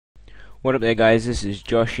What up there, guys? This is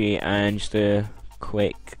Joshie, and just a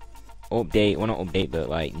quick update, well, not update, but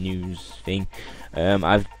like news thing.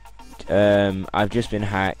 I've just been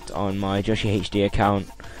hacked on my JoshieeHD account,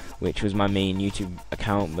 which was my main YouTube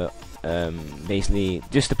account, but basically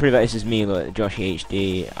just to prove that this is me, look,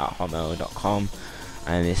 JoshieeHD@hotmail.com,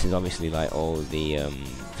 and this is obviously like all the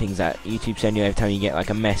things that YouTube send you every time you get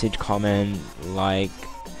like a message, comment, like,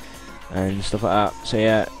 and stuff like that. So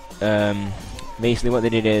yeah, basically what they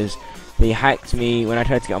did is they hacked me. When I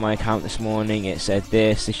tried to get on my account this morning, it said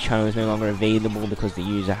this channel is no longer available because the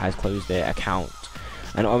user has closed their account.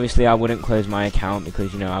 And obviously I wouldn't close my account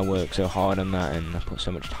because, you know, I work so hard on that and I put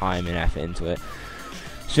so much time and effort into it.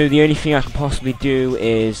 So the only thing I can possibly do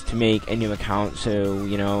is to make a new account. So,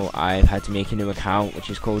 you know, I've had to make a new account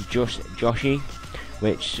which is called Joshiee,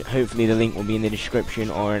 which hopefully the link will be in the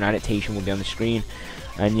description or an annotation will be on the screen.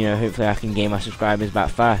 And, you know, hopefully I can gain my subscribers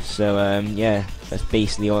back fast. So yeah, that's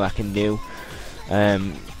basically all I can do.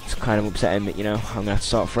 It's kind of upsetting, but, you know, I'm gonna have to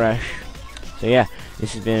start fresh. So yeah,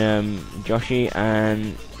 this has been Joshie,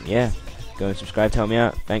 and yeah, go and subscribe, tell me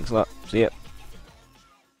out. Thanks a lot, see ya.